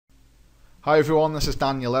Hi everyone, this is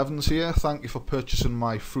Daniel Evans here. Thank you for purchasing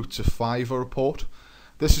my Fruits of Fiverr report.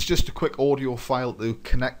 This is just a quick audio file to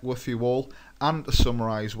connect with you all and to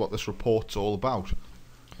summarise what this report's all about.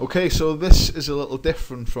 Okay, so this is a little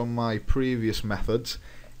different from my previous methods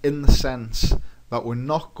in the sense that we're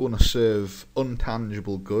not going to serve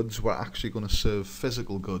untangible goods, we're actually going to serve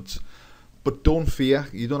physical goods. But don't fear,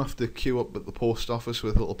 you don't have to queue up at the post office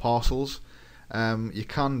with little parcels. You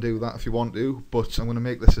can do that if you want to, but I'm going to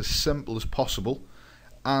make this as simple as possible.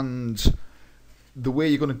 And the way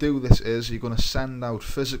you're going to do this is you're going to send out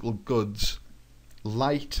physical goods,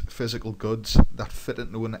 light physical goods that fit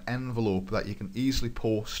into an envelope that you can easily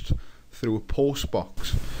post through a post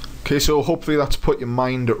box. Okay, so hopefully that's put your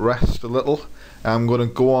mind at rest a little. I'm going to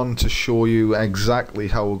go on to show you exactly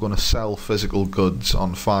how we're going to sell physical goods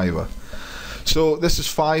on Fiverr. So this is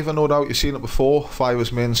Fiverr, no doubt you've seen it before,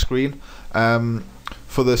 Fiverr's main screen.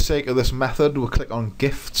 For the sake of this method, we'll click on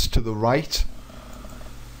gifts to the right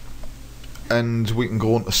and we can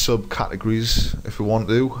go into subcategories if we want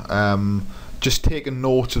to. Just take a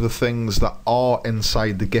note of the things that are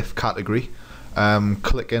inside the gift category.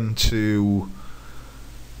 Click into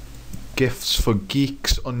gifts for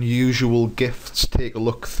geeks, unusual gifts, take a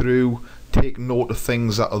look through, take note of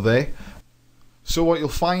things that are there. So what you'll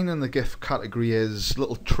find in the gift category is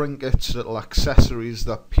little trinkets, little accessories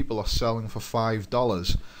that people are selling for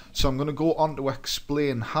 $5. So I'm going to go on to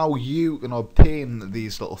explain how you can obtain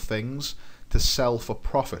these little things to sell for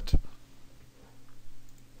profit.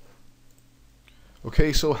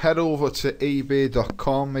 Okay, so head over to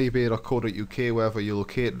ebay.com, ebay.co.uk, wherever you're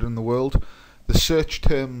located in the world. The search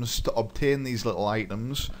terms to obtain these little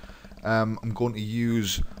items, I'm going to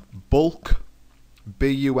use bulk,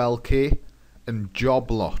 B-U-L-K, and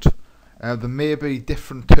job lot. There may be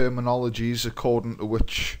different terminologies according to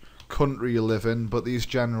which country you live in, but these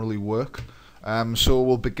generally work. So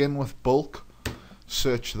we'll begin with bulk,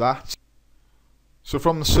 search that. So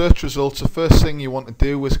from the search results, the first thing you want to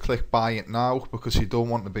do is click buy it now, because you don't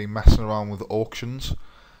want to be messing around with auctions.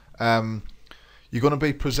 You're going to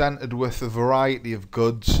be presented with a variety of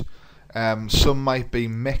goods. Some might be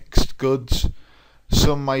mixed goods,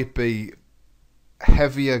 some might be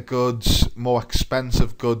heavier goods, more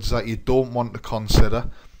expensive goods that you don't want to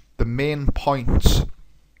consider. The main points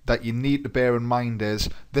that you need to bear in mind is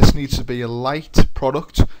this needs to be a light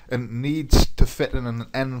product and needs to fit in an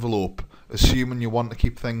envelope, assuming you want to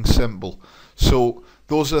keep things simple. So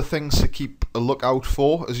those are the things to keep a lookout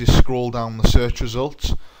for as you scroll down the search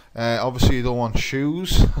results. Obviously you don't want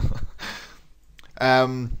shoes.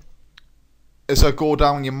 As I go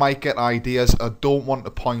down, you might get ideas. I don't want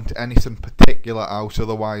to point anything particular out,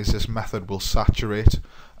 otherwise this method will saturate.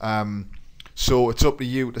 So it's up to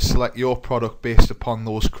you to select your product based upon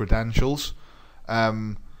those credentials.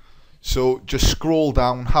 So just scroll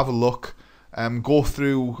down, have a look, go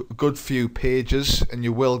through a good few pages and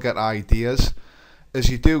you will get ideas. As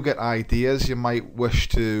you do get ideas, you might wish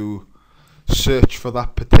to search for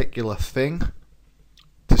that particular thing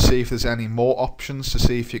to see if there's any more options, to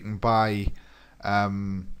see if you can buy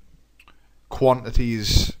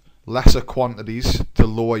quantities, lesser quantities, to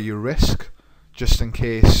lower your risk, just in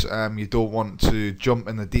case you don't want to jump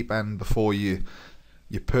in the deep end before you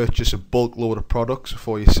purchase a bulk load of products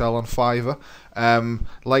before you sell on Fiverr.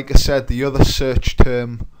 Like I said, the other search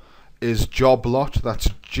term is job lot. That's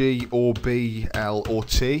G-O-B-L-O-T.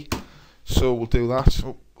 So we'll do that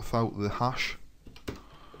without the hash,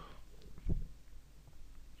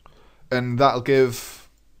 and that'll give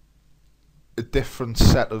a different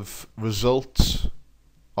set of results,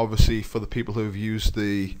 obviously for the people who have used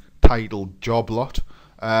the title job lot.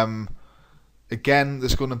 Again,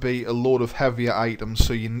 there's going to be a load of heavier items,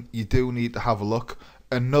 so you do need to have a look.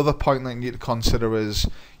 Another point that you need to consider is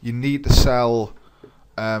you need to sell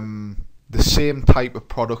the same type of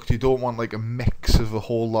product. You don't want like a mix of a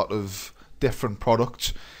whole lot of different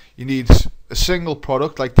products. You need a single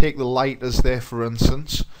product. Like take the lighters there for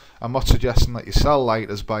instance. I'm not suggesting that you sell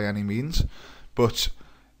lighters by any means, but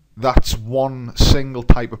that's one single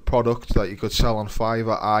type of product that you could sell on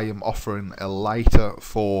Fiverr. I am offering a lighter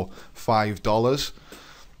for $5.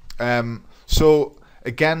 So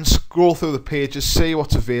again, scroll through the pages, see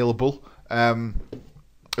what's available.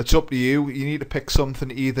 It's up to you. You need to pick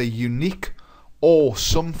something either unique or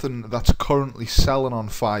something that's currently selling on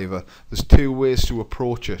Fiverr. There's two ways to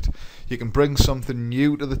approach it. You can bring something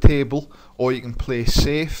new to the table, or you can play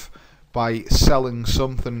safe by selling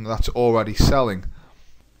something that's already selling.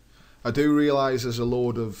 I do realise there's a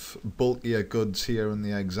load of bulkier goods here in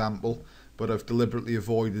the example, but I've deliberately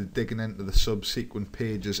avoided digging into the subsequent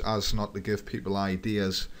pages as not to give people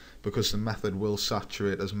ideas, because the method will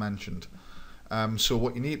saturate as mentioned. So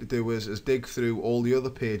what you need to do is dig through all the other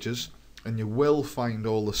pages, and you will find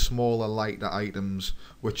all the smaller, lighter items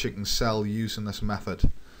which you can sell using this method.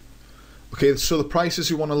 Okay, so the prices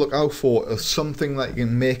you want to look out for are something that you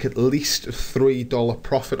can make at least a $3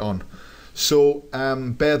 profit on. So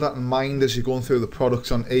bear that in mind as you're going through the products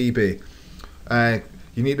on eBay.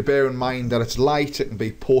 You need to bear in mind that it's light, it can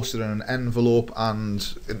be posted in an envelope,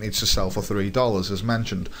 and it needs to sell for $3 as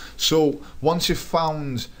mentioned. So once you've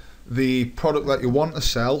found the product that you want to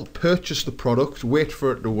sell, purchase the product, wait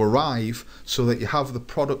for it to arrive so that you have the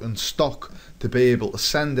product in stock to be able to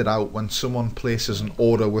send it out when someone places an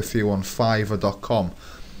order with you on Fiverr.com.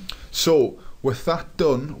 So with that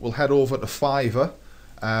done, we'll head over to Fiverr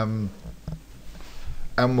and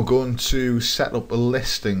we're going to set up a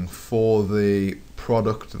listing for the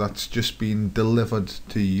product that's just been delivered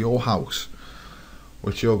to your house,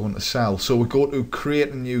 which you're going to sell. So we go to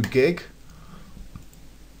create a new gig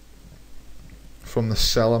from the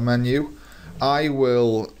seller menu. I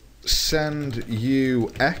will send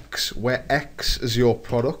you X, where X is your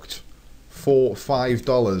product, for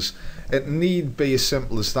 $5. It need be as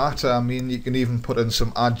simple as that. I mean, you can even put in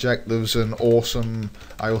some adjectives and awesome.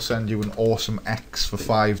 I will send you an awesome X for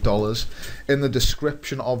 $5. In the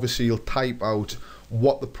description, obviously, you'll type out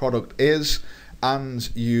what the product is,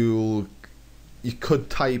 and you could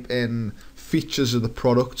type in features of the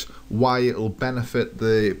product, why it'll benefit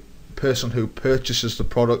the person who purchases the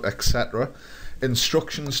product, etc.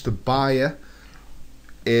 Instructions to buyer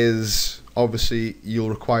is obviously you'll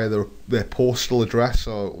require their postal address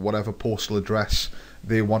or whatever postal address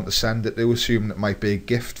they want to send it to, assuming it might be a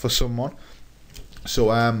gift for someone. So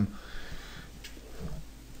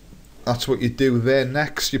that's what you do there.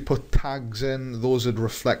 Next, you put tags in. Those would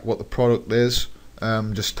reflect what the product is.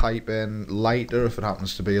 Just type in lighter if it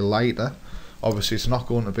happens to be a lighter. Obviously it's not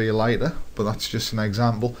going to be a lighter, but that's just an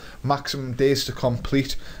example. Maximum days to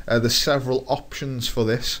complete. There's several options for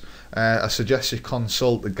this. I suggest you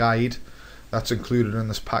consult the guide that's included in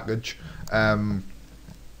this package.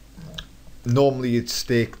 Normally you'd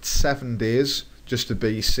stake 7 days just to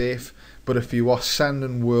be safe, but if you are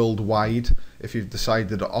sending worldwide, if you've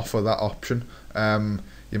decided to offer that option,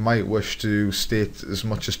 you might wish to state as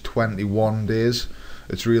much as 21 days.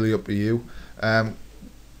 It's really up to you.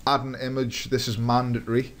 Add an image. This is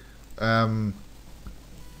mandatory. You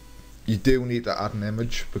do need to add an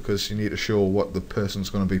image because you need to show what the person's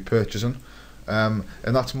going to be purchasing, and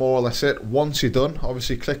that's more or less it. Once you're done,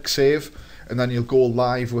 obviously click save, and then you'll go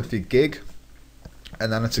live with your gig,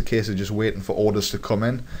 and then it's a case of just waiting for orders to come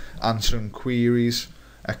in, answering queries,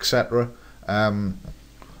 etc.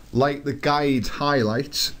 Like the guide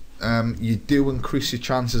highlights, you do increase your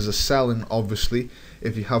chances of selling, obviously,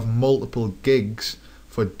 if you have multiple gigs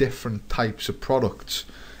for different types of products,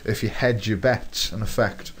 if you hedge your bets in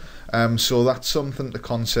effect. So that's something to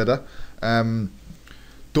consider.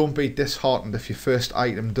 Don't be disheartened if your first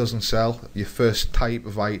item doesn't sell, your first type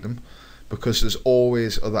of item, because there's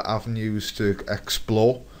always other avenues to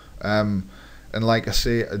explore. And like I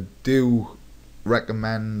say, I do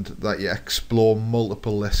recommend that you explore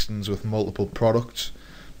multiple listings with multiple products,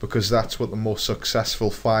 because that's what the most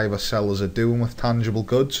successful Fiverr sellers are doing with tangible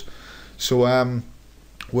goods. So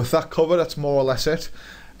with that covered, that's more or less it.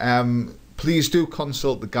 Please do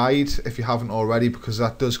consult the guide if you haven't already, because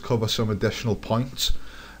that does cover some additional points.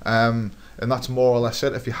 And that's more or less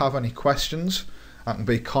it. If you have any questions, I can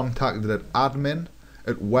be contacted at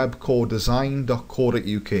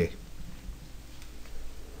admin@webcoredesign.co.uk.